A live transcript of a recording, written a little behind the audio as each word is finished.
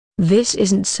This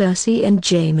isn't Cersi and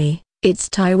Jayme, it's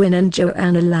Tywin and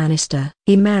Joanna Lannister.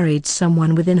 He married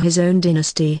someone within his own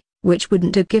dynasty, which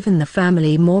wouldn't have given the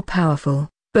family more powerful,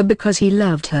 but because he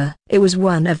loved her. It was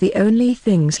one of the only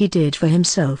things he did for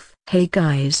himself. Hey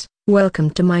guys,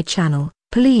 welcome to my channel.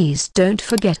 Please don't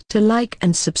forget to like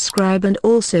and subscribe and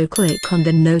also click on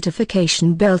the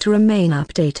notification bell to remain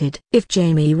updated. If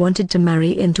Jayme wanted to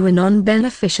marry into a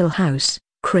non-beneficial house,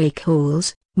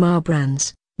 Crakehalls,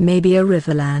 Marbrands, maybe a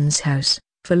Riverlands house,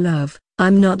 for love,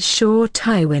 I'm not sure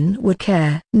Tywin would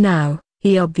care. Now,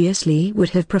 he obviously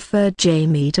would have preferred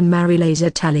Jayme to marry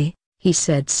Laisa Tally, he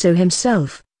said so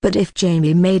himself, but if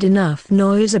Jayme made enough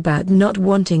noise about not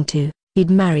wanting to,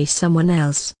 he'd marry someone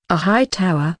else. A high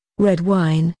tower,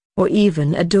 Redwine, or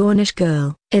even a Dornish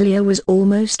girl. Elia was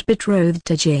almost betrothed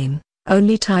to Jayme,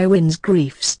 only Tywin's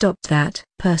grief stopped that.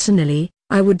 Personally,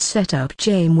 I would set up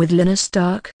Jayme with Lyanna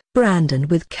Stark, Brandon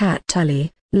with Cat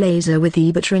Tully, Laisa with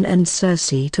Ebert Arryn and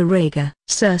Cersi to Rhaegar.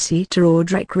 Cersi to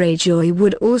Rodrick Greyjoy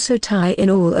would also tie in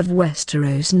all of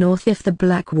Westeros north if the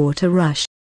Blackwater Rush.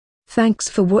 Thanks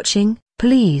for watching.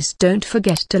 Please don't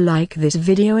forget to like this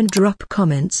video and drop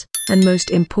comments, and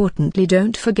most importantly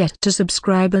don't forget to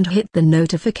subscribe and hit the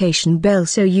notification bell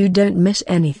so you don't miss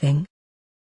anything.